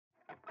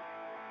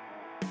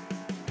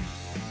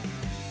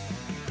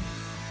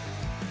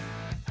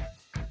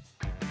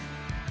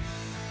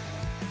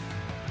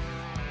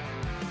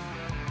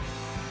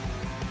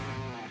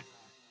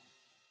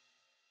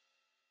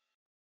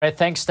All right,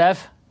 thanks,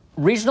 Steph.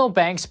 Regional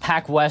banks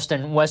PACWEST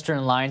and Western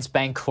Alliance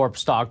Bancorp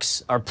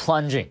stocks are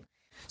plunging.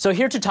 So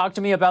here to talk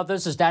to me about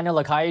this is Daniel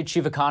Lacalle,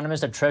 Chief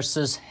Economist at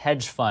Tristis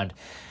Hedge Fund.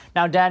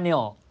 Now,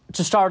 Daniel,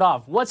 to start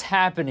off, what's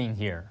happening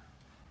here?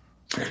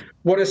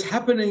 What is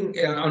happening,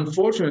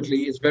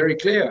 unfortunately, is very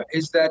clear,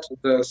 is that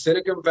the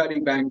Silicon Valley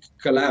Bank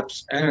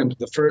collapse and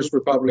the First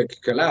Republic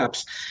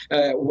collapse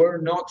were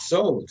not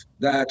sold,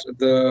 that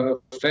the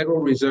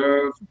Federal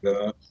Reserve,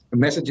 the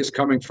messages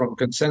coming from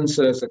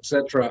consensus,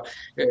 etc.,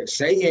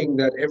 saying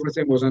that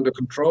everything was under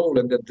control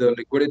and that the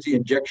liquidity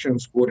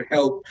injections would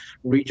help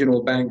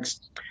regional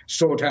banks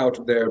sort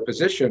out their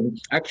position,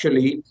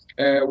 actually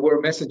were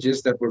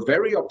messages that were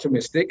very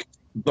optimistic,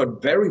 but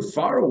very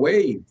far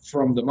away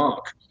from the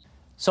mark.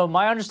 So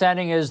my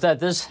understanding is that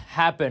this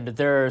happened,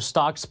 their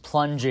stocks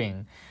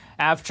plunging,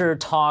 after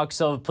talks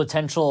of a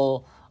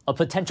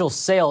potential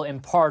sale in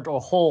part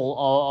or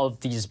whole of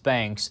these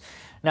banks.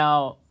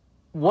 Now,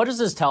 what does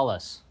this tell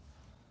us?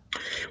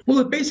 Well,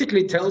 it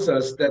basically tells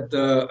us that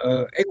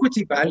the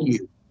equity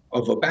value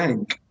of a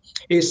bank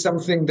is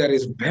something that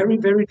is very,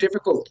 very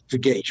difficult to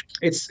gauge.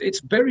 It's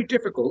very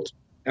difficult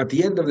at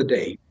the end of the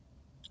day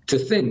to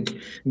think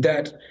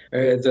that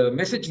the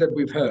message that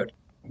we've heard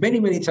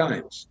many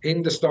times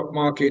in the stock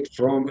market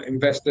from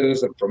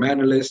investors and from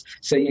analysts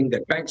saying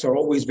that banks are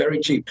always very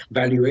cheap,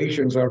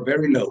 valuations are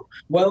very low.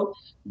 Well,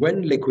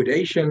 when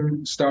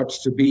liquidation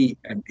starts to be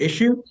an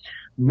issue,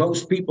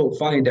 most people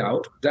find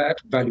out that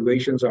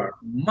valuations are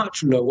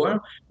much lower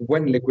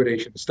when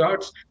liquidation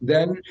starts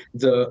than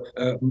the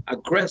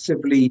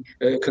aggressively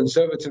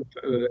conservative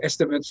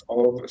estimates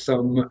of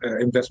some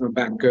investment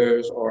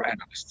bankers or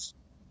analysts.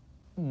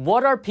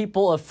 What are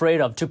people afraid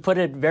of, to put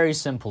it very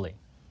simply?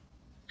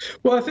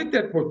 Well, I think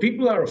that what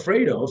people are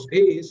afraid of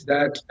is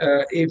that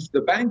if the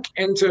bank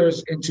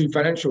enters into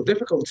financial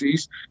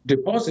difficulties,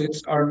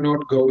 deposits are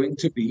not going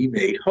to be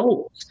made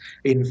whole,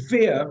 in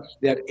fear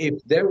that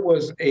if there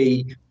was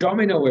a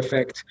domino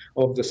effect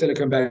of the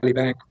Silicon Valley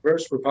Bank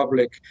First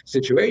Republic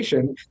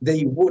situation,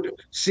 they would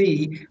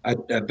see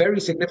a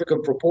very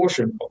significant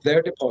proportion of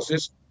their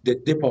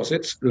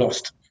deposits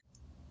lost.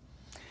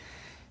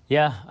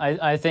 Yeah,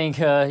 I think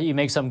you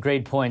make some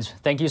great points.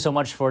 Thank you so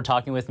much for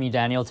talking with me,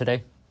 Daniel,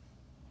 today.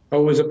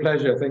 Always a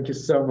pleasure. Thank you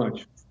so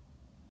much.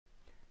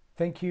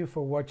 Thank you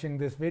for watching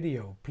this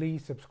video.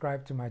 Please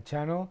subscribe to my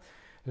channel,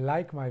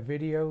 like my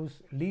videos,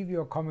 leave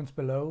your comments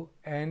below,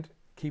 and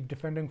keep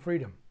defending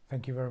freedom.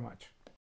 Thank you very much.